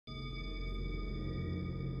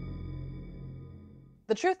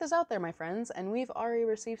The truth is out there, my friends, and we've already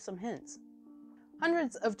received some hints.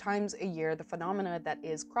 Hundreds of times a year, the phenomena that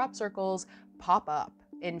is crop circles pop up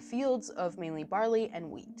in fields of mainly barley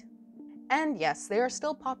and wheat. And yes, they are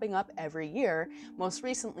still popping up every year. Most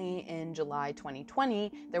recently, in July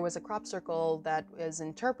 2020, there was a crop circle that was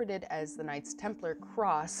interpreted as the Knights Templar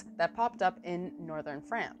cross that popped up in northern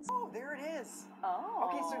France. Oh, there it is. Oh.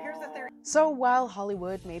 Okay, so here's the theory. So while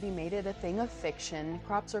Hollywood maybe made it a thing of fiction,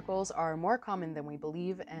 crop circles are more common than we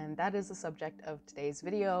believe, and that is the subject of today's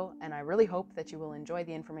video, and I really hope that you will enjoy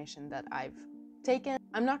the information that I've taken.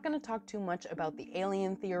 I'm not going to talk too much about the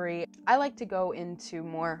alien theory. I like to go into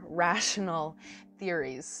more rational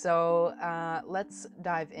theories. So let's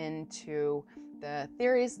dive into the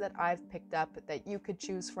theories that I've picked up that you could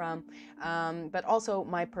choose from, but also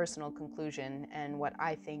my personal conclusion and what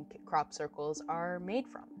I think crop circles are made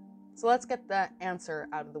from. So let's get the answer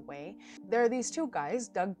out of the way. There are these two guys,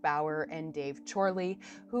 Doug Bauer and Dave Chorley,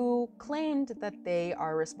 who claimed that they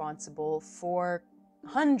are responsible for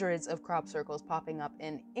hundreds of crop circles popping up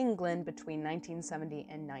in England between 1970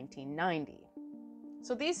 and 1990.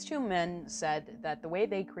 So these two men said that the way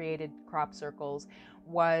they created crop circles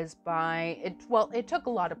was it took a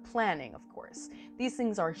lot of planning, of course. These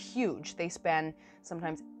things are huge. They span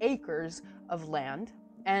sometimes acres of land,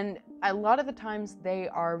 and a lot of the times they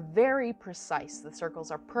are very precise. The circles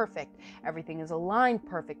are perfect. Everything is aligned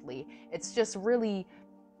perfectly. It's just really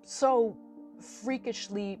so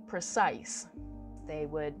freakishly precise. They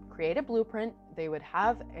would create a blueprint, they would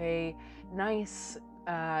have a nice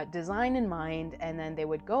design in mind, and then they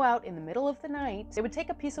would go out in the middle of the night. They would take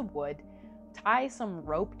a piece of wood, tie some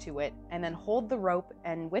rope to it, and then hold the rope,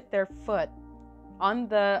 and with their foot on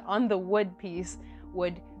the wood piece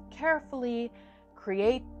would carefully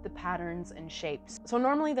create the patterns and shapes. So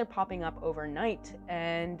normally they're popping up overnight,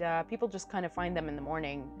 and people just kind of find them in the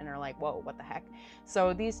morning and are like, whoa, what the heck?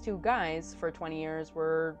 So these two guys for 20 years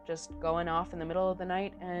were just going off in the middle of the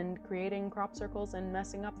night and creating crop circles and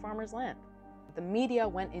messing up farmers' land. The media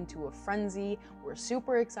went into a frenzy, were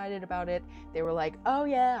super excited about it. They were like, oh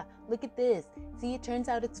yeah, look at this. See, it turns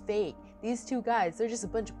out it's fake. These two guys, they're just a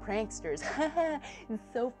bunch of pranksters. It's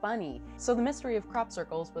so funny. So the mystery of crop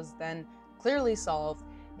circles was then clearly solved.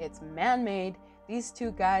 It's man-made. These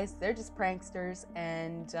two guys, they're just pranksters,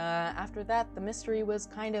 and after that, the mystery was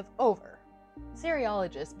kind of over.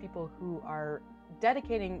 Cereologists, people who are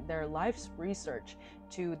dedicating their life's research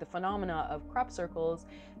to the phenomena of crop circles,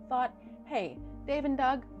 thought, hey, Dave and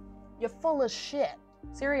Doug, you're full of shit.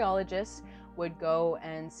 Cereologists would go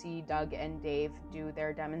and see Doug and Dave do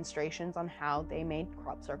their demonstrations on how they made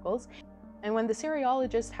crop circles, and when the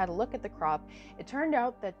cereologists had a look at the crop, it turned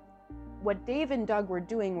out that what Dave and Doug were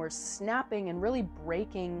doing were snapping and really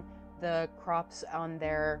breaking the crops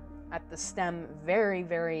at the stem very,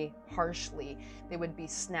 very harshly. They would be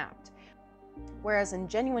snapped. Whereas in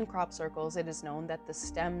genuine crop circles, it is known that the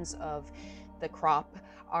stems of the crop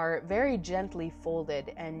are very gently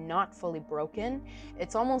folded and not fully broken.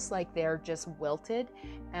 It's almost like they're just wilted.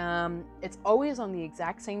 It's always on the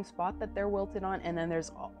exact same spot that they're wilted on, and then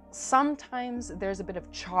sometimes there's a bit of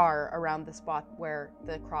char around the spot where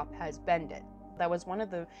the crop has bended. That was one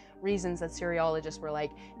of the reasons that cereologists were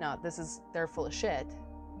like, no, they're full of shit.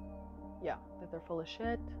 Yeah, that they're full of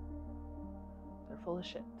shit. They're full of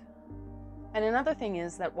shit. And another thing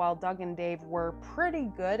is that while Doug and Dave were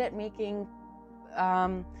pretty good at making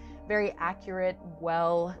very accurate,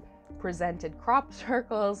 well-presented crop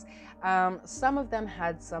circles, some of them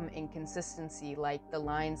had some inconsistency, like the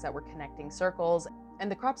lines that were connecting circles,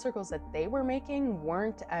 and the crop circles that they were making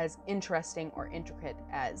weren't as interesting or intricate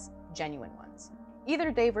as genuine ones.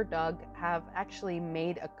 Either Dave or Doug have actually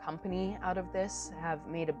made a company out of this, have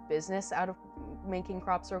made a business out of making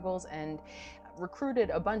crop circles, and recruited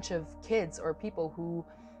a bunch of kids or people who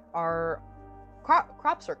are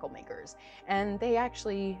crop circle makers, and they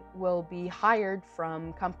actually will be hired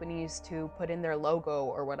from companies to put in their logo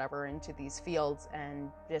or whatever into these fields, and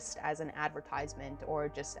just as an advertisement or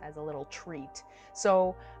just as a little treat.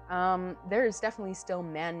 So there's definitely still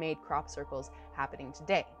man-made crop circles happening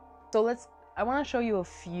today. So I want to show you a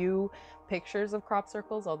few pictures of crop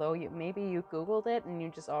circles, although maybe you Googled it and you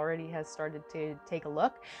just already has started to take a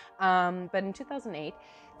look. But in 2008,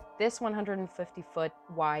 this 150-foot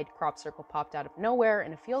wide crop circle popped out of nowhere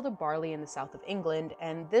in a field of barley in the south of England,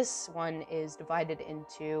 and this one is divided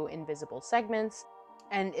into invisible segments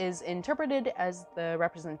and is interpreted as the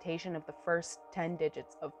representation of the first 10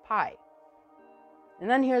 digits of pi. And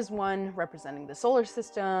then here's one representing the solar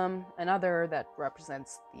system, another that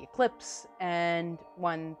represents the eclipse, and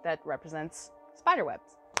one that represents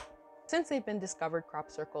spiderwebs. Since they've been discovered,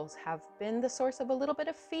 crop circles have been the source of a little bit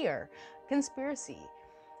of fear, conspiracy,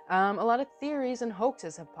 A lot of theories and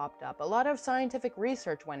hoaxes have popped up. A lot of scientific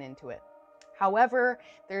research went into it. However,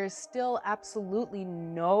 there is still absolutely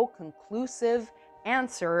no conclusive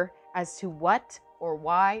answer as to what or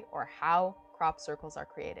why or how crop circles are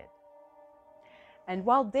created. And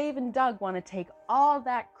while Dave and Doug want to take all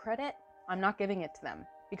that credit, I'm not giving it to them,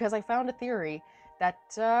 because I found a theory that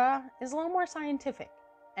is a little more scientific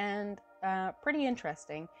and pretty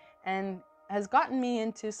interesting, and has gotten me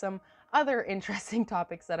into some other interesting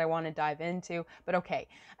topics that I want to dive into. But okay,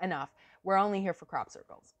 enough. We're only here for crop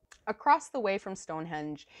circles. Across the way from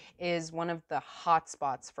Stonehenge is one of the hot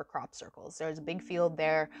spots for crop circles. There's a big field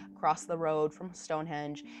there across the road from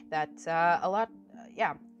Stonehenge that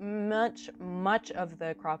much of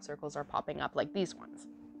the crop circles are popping up, like these ones.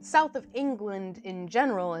 South of England in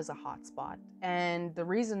general is a hot spot, and the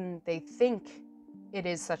reason they think it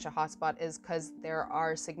is such a hotspot is because there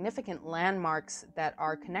are significant landmarks that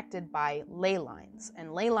are connected by ley lines.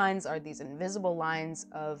 And ley lines are these invisible lines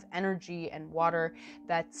of energy and water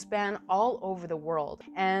that span all over the world.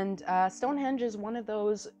 And Stonehenge is one of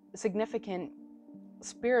those significant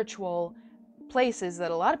spiritual places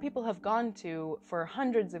that a lot of people have gone to for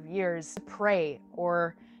hundreds of years to pray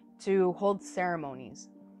or to hold ceremonies.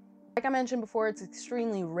 Like I mentioned before, it's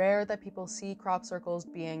extremely rare that people see crop circles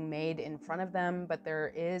being made in front of them, but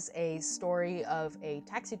there is a story of a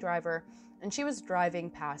taxi driver, and she was driving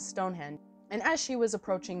past Stonehenge. And as she was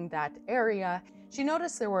approaching that area, she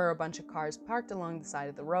noticed there were a bunch of cars parked along the side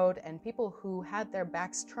of the road, and people who had their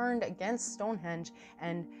backs turned against Stonehenge,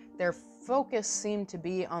 and their focus seemed to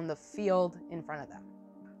be on the field in front of them.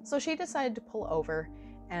 So she decided to pull over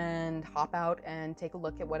and hop out and take a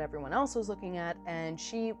look at what everyone else was looking at, and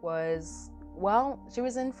she was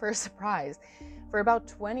in for a surprise. For about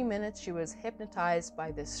 20 minutes, she was hypnotized by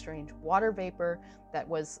this strange water vapor that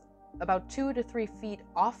was about 2 to 3 feet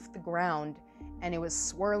off the ground, and it was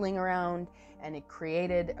swirling around, and it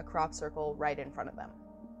created a crop circle right in front of them.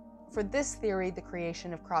 For this theory, the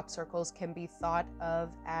creation of crop circles can be thought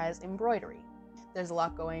of as embroidery. There's a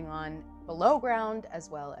lot going on below ground as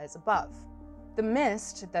well as above. The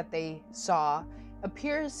mist that they saw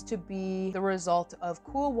appears to be the result of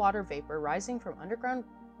cool water vapor rising from underground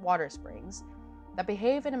water springs that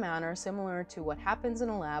behave in a manner similar to what happens in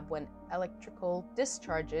a lab when electrical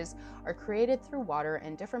discharges are created through water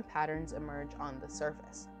and different patterns emerge on the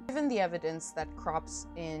surface. Given the evidence that crops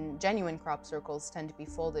in genuine crop circles tend to be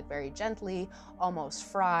folded very gently, almost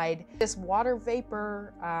fried, this water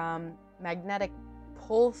vapor magnetic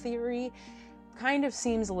pull theory kind of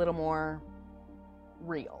seems a little more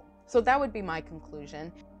real. So that would be my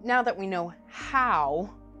conclusion. Now that we know how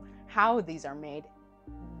these are made,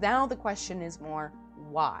 now the question is more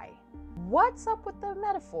why. What's up with the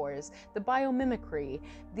metaphors, the biomimicry,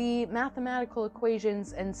 the mathematical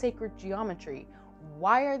equations, and sacred geometry?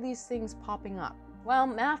 Why are these things popping up? Well,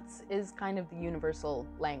 maths is kind of the universal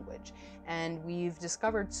language, and we've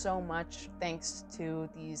discovered so much thanks to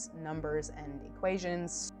these numbers and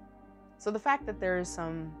equations. So the fact that there is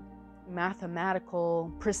some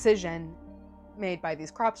mathematical precision made by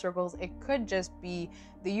these crop circles, it could just be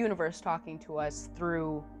the universe talking to us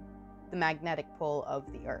through the magnetic pull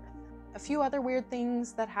of the earth. A few other weird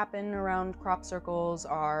things that happen around crop circles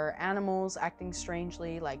are animals acting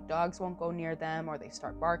strangely, like dogs won't go near them or they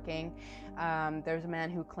start barking. There's a man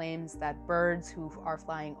who claims that birds who are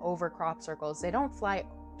flying over crop circles, they don't fly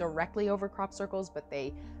directly over crop circles, but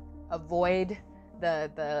they avoid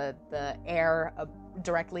the air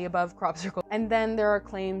directly above crop circle. And then there are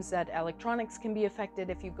claims that electronics can be affected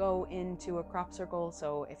if you go into a crop circle.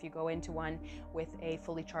 So if you go into one with a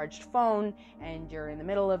fully charged phone and you're in the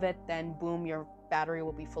middle of it, then boom, your battery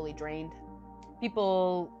will be fully drained.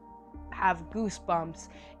 People have goosebumps,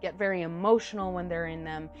 get very emotional when they're in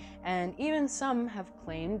them, and even some have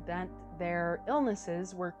claimed that their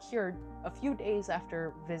illnesses were cured a few days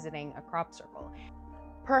after visiting a crop circle.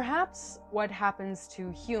 Perhaps what happens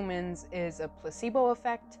to humans is a placebo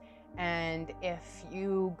effect, and if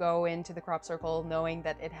you go into the crop circle knowing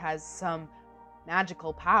that it has some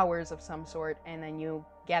magical powers of some sort, and then you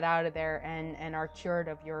get out of there and are cured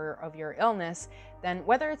of your illness, then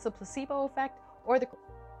whether it's a placebo effect or the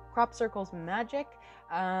crop circle's magic,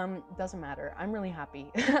 doesn't matter. I'm really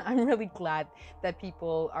happy. I'm really glad that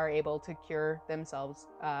people are able to cure themselves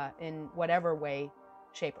in whatever way,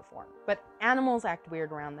 shape, or form. But animals act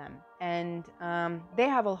weird around them, and they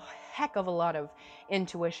have a heck of a lot of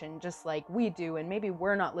intuition, just like we do, and maybe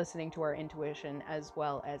we're not listening to our intuition as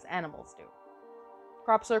well as animals do.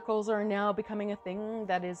 Crop circles are now becoming a thing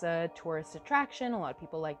that is a tourist attraction. A lot of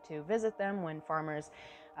people like to visit them when farmers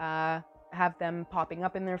have them popping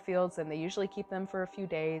up in their fields, and they usually keep them for a few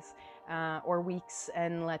days or weeks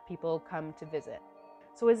and let people come to visit.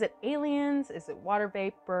 So is it aliens? Is it water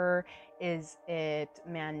vapor? Is it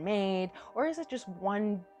man-made? Or is it just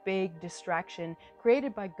one big distraction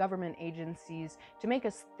created by government agencies to make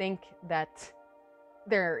us think that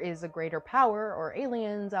there is a greater power or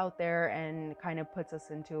aliens out there, and kind of puts us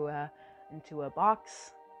into a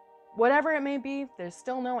box? Whatever it may be, there's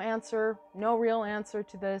still no answer, no real answer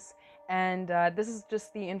to this, and this is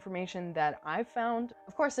just the information that I've found.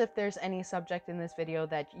 Of course, if there's any subject in this video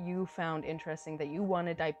that you found interesting, that you want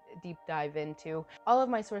to deep dive into, all of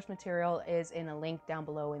my source material is in a link down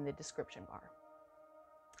below in the description bar.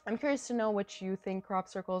 I'm curious to know what you think crop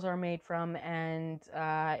circles are made from, and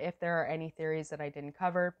if there are any theories that I didn't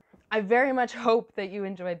cover. I very much hope that you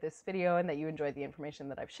enjoyed this video and that you enjoyed the information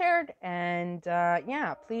that I've shared. And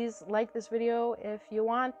yeah, please like this video if you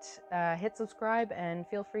want, hit subscribe, and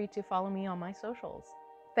feel free to follow me on my socials.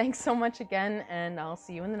 Thanks so much again, and I'll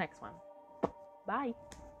see you in the next one. Bye.